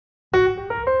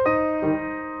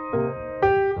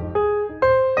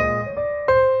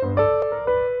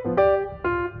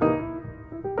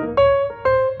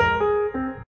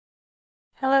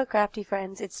crafty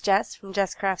friends, it's Jess from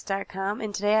jesscrafts.com,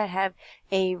 and today I have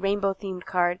a rainbow themed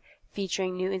card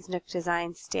featuring Nook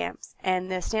Designs stamps.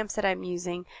 And the stamps that I'm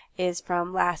using is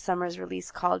from last summer's release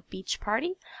called Beach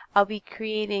Party. I'll be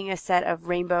creating a set of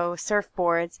rainbow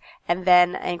surfboards and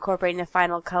then incorporating the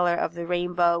final color of the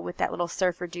rainbow with that little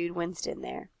surfer dude Winston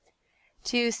there.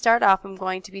 To start off, I'm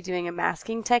going to be doing a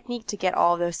masking technique to get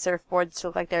all those surfboards to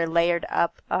look like they're layered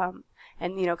up and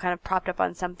kind of propped up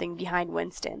on something behind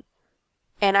Winston.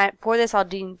 And for this, I'll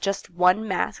do just one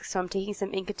mask. So I'm taking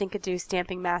some Ink-a-Tink-a-Doo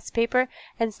stamping mask paper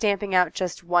and stamping out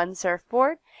just one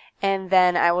surfboard. And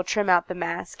then I will trim out the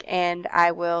mask and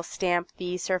I will stamp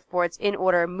the surfboards in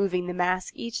order, moving the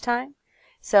mask each time.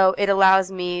 So it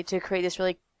allows me to create this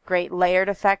really great layered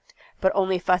effect, but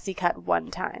only fussy cut one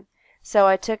time. So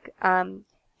I took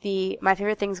My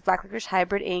Favorite Things Black Licorice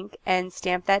Hybrid ink and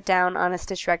stamped that down on a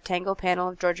stitched rectangle panel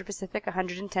of Georgia Pacific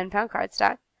 110-pound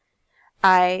cardstock.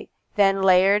 I then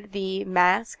layered the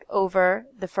mask over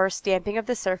the first stamping of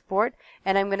the surfboard,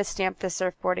 and I'm going to stamp the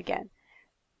surfboard again.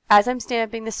 As I'm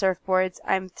stamping the surfboards,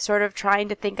 I'm sort of trying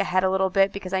to think ahead a little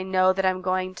bit because I know that I'm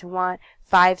going to want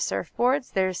 5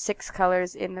 surfboards. There's 6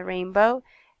 colors in the rainbow,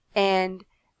 and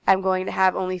I'm going to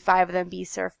have only 5 of them be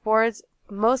surfboards,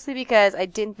 mostly because I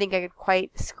didn't think I could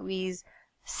quite squeeze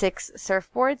 6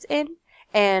 surfboards in.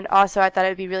 And also I thought it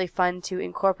would be really fun to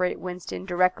incorporate Winston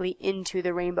directly into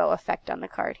the rainbow effect on the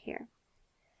card here.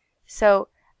 So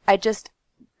I just,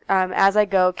 as I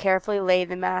go, carefully lay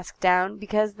the mask down.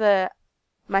 Because the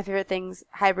My Favorite Things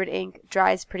hybrid ink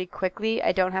dries pretty quickly,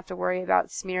 I don't have to worry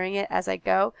about smearing it as I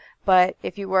go. But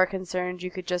if you were concerned,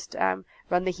 you could just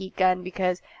run the heat gun,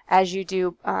 because as you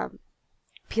do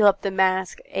peel up the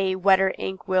mask, a wetter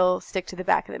ink will stick to the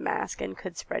back of the mask and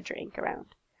could spread your ink around.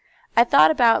 I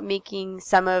thought about making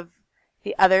some of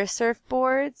the other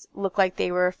surfboards look like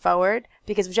they were forward,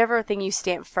 because whichever thing you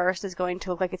stamp first is going to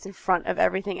look like it's in front of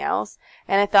everything else.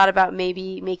 And I thought about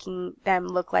maybe making them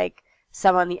look like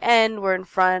some on the end were in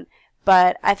front,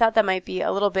 but I thought that might be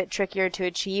a little bit trickier to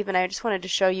achieve, and I just wanted to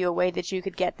show you a way that you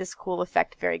could get this cool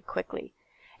effect very quickly.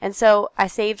 And so I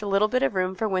saved a little bit of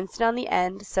room for Winston on the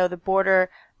end, so the border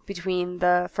between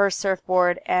the first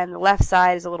surfboard and the left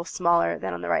side is a little smaller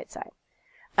than on the right side.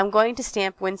 I'm going to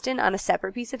stamp Winston on a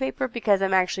separate piece of paper because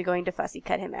I'm actually going to fussy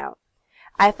cut him out.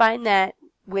 I find that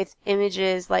with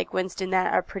images like Winston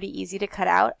that are pretty easy to cut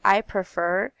out, I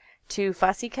prefer to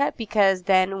fussy cut, because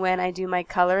then when I do my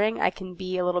coloring, I can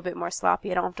be a little bit more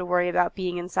sloppy. I don't have to worry about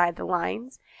being inside the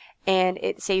lines, and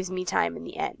it saves me time in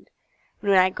the end.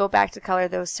 When I go back to color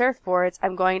those surfboards,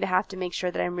 I'm going to have to make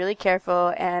sure that I'm really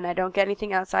careful and I don't get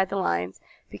anything outside the lines,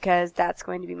 because that's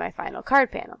going to be my final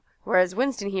card panel. Whereas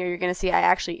Winston here, you're going to see I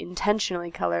actually intentionally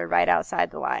color right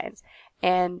outside the lines.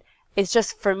 And it's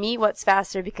just, for me, what's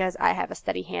faster because I have a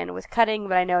steady hand with cutting,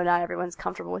 but I know not everyone's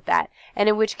comfortable with that. And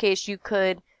in which case you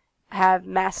could have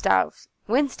masked out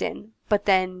Winston, but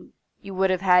then you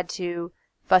would have had to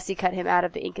fussy cut him out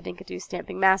of the Ink-a-Tink-a-Doo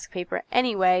stamping mask paper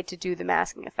anyway to do the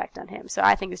masking effect on him. So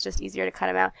I think it's just easier to cut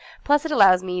him out. Plus it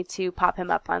allows me to pop him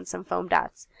up on some foam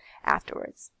dots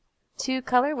afterwards. To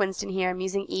color Winston here, I'm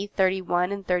using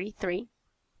E31 and 33.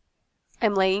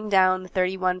 I'm laying down the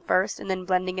 31 first and then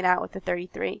blending it out with the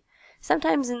 33.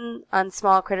 Sometimes on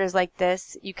small critters like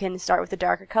this, you can start with a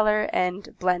darker color and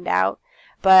blend out,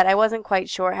 but I wasn't quite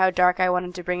sure how dark I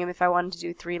wanted to bring him if I wanted to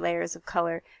do 3 layers of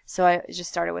color, so I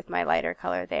just started with my lighter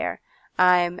color there.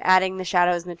 I'm adding the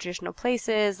shadows in the traditional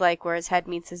places, like where his head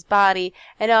meets his body,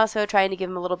 and also trying to give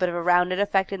him a little bit of a rounded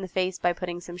effect in the face by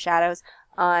putting some shadows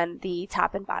on the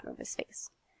top and bottom of his face.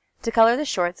 To color the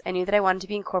shorts, I knew that I wanted to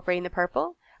be incorporating the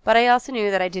purple, but I also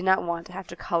knew that I did not want to have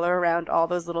to color around all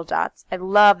those little dots. I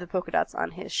love the polka dots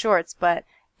on his shorts, but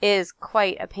it is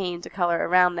quite a pain to color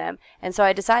around them, and so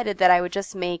I decided that I would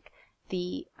just make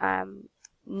the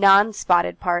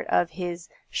non-spotted part of his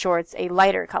shorts a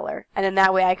lighter color, and then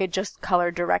that way I could just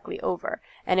color directly over,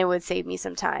 and it would save me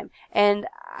some time. And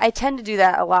I tend to do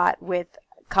that a lot with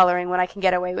coloring when I can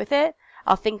get away with it.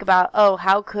 I'll think about, oh,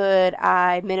 how could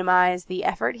I minimize the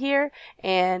effort here?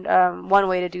 And one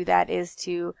way to do that is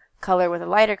to color with a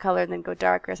lighter color and then go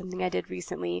darker, something I did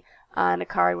recently on a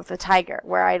card with a tiger,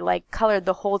 where I colored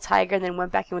the whole tiger and then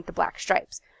went back in with the black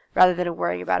stripes, rather than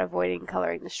worrying about avoiding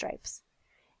coloring the stripes.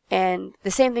 And the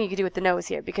same thing you could do with the nose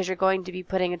here, because you're going to be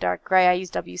putting a dark gray. I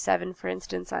used W7, for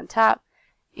instance, on top.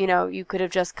 You could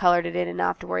have just colored it in and not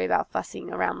have to worry about fussing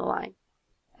around the line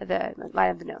of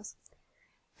the nose.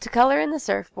 To color in the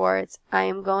surfboards, I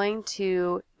am going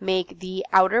to make the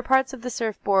outer parts of the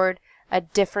surfboard a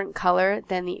different color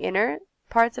than the inner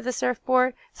parts of the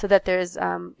surfboard, so that there's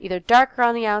either darker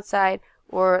on the outside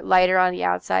or lighter on the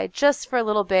outside, just for a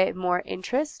little bit more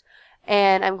interest.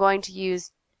 And I'm going to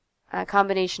use a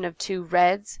combination of 2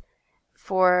 reds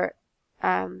for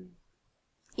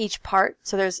each part.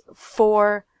 So there's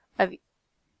 4 of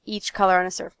each color on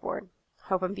a surfboard.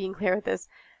 Hope I'm being clear with this.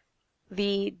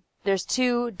 There's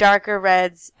 2 darker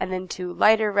reds and then 2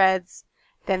 lighter reds.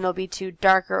 Then there'll be 2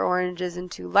 darker oranges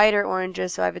and 2 lighter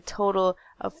oranges. So I have a total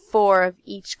of 4 of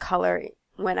each color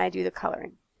when I do the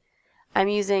coloring. I'm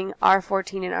using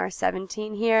R14 and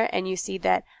R17 here, and you see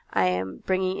that I am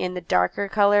bringing in the darker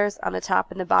colors on the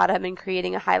top and the bottom and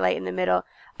creating a highlight in the middle.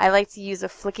 I like to use a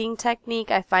flicking technique.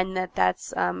 I find that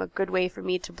that's a good way for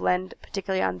me to blend,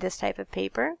 particularly on this type of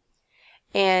paper.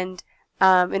 And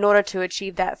in order to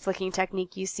achieve that flicking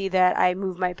technique, you see that I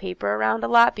move my paper around a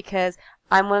lot because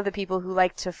I'm one of the people who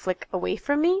like to flick away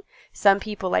from me. Some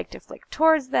people like to flick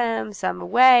towards them, some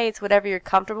away. It's whatever you're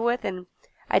comfortable with, and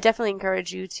I definitely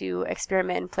encourage you to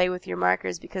experiment and play with your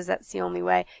markers because that's the only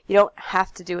way. You don't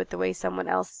have to do it the way someone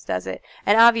else does it.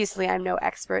 And obviously, I'm no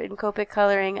expert in Copic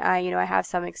coloring. I have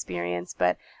some experience,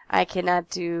 but I cannot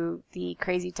do the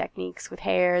crazy techniques with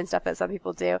hair and stuff that some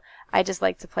people do. I just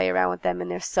like to play around with them,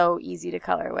 and they're so easy to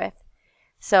color with.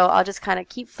 So I'll just kind of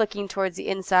keep flicking towards the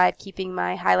inside, keeping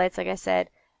my highlights, like I said,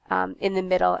 in the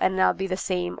middle, and that'll be the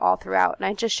same all throughout. And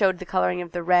I just showed the coloring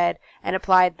of the red and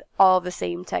applied all the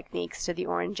same techniques to the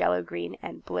orange, yellow, green,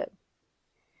 and blue.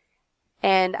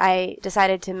 And I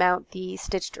decided to mount the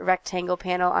stitched rectangle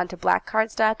panel onto black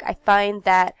cardstock. I find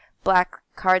that black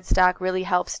cardstock really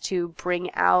helps to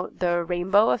bring out the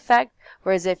rainbow effect,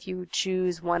 whereas if you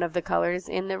choose one of the colors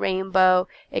in the rainbow,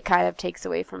 it kind of takes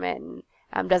away from it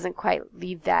and doesn't quite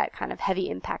leave that kind of heavy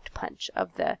impact punch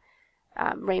of the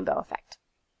rainbow effect.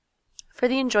 For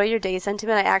the Enjoy Your Day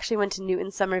sentiment, I actually went to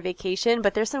Newton's Summer Vacation,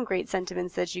 but there's some great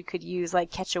sentiments that you could use,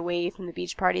 like Catch a Wave from the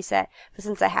Beach Party set. But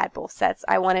since I had both sets,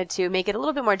 I wanted to make it a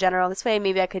little bit more general. This way,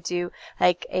 maybe I could do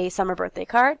like a summer birthday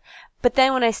card. But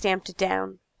then when I stamped it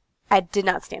down, I did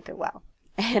not stamp it well.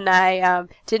 And I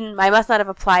must not have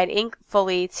applied ink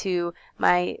fully to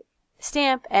my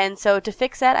stamp, and so to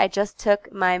fix that, I just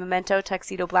took my Memento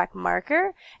Tuxedo Black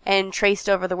marker and traced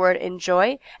over the word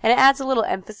enjoy, and it adds a little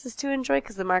emphasis to enjoy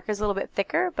because the marker is a little bit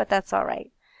thicker, but that's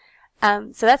alright.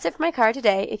 So that's it for my card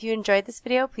today. If you enjoyed this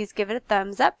video, please give it a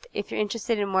thumbs up. If you're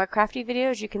interested in more crafty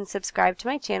videos, you can subscribe to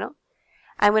my channel.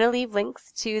 I'm going to leave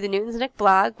links to the Newton's Nook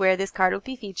blog where this card will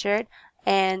be featured,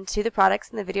 and to the products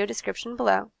in the video description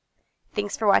below.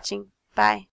 Thanks for watching.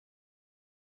 Bye.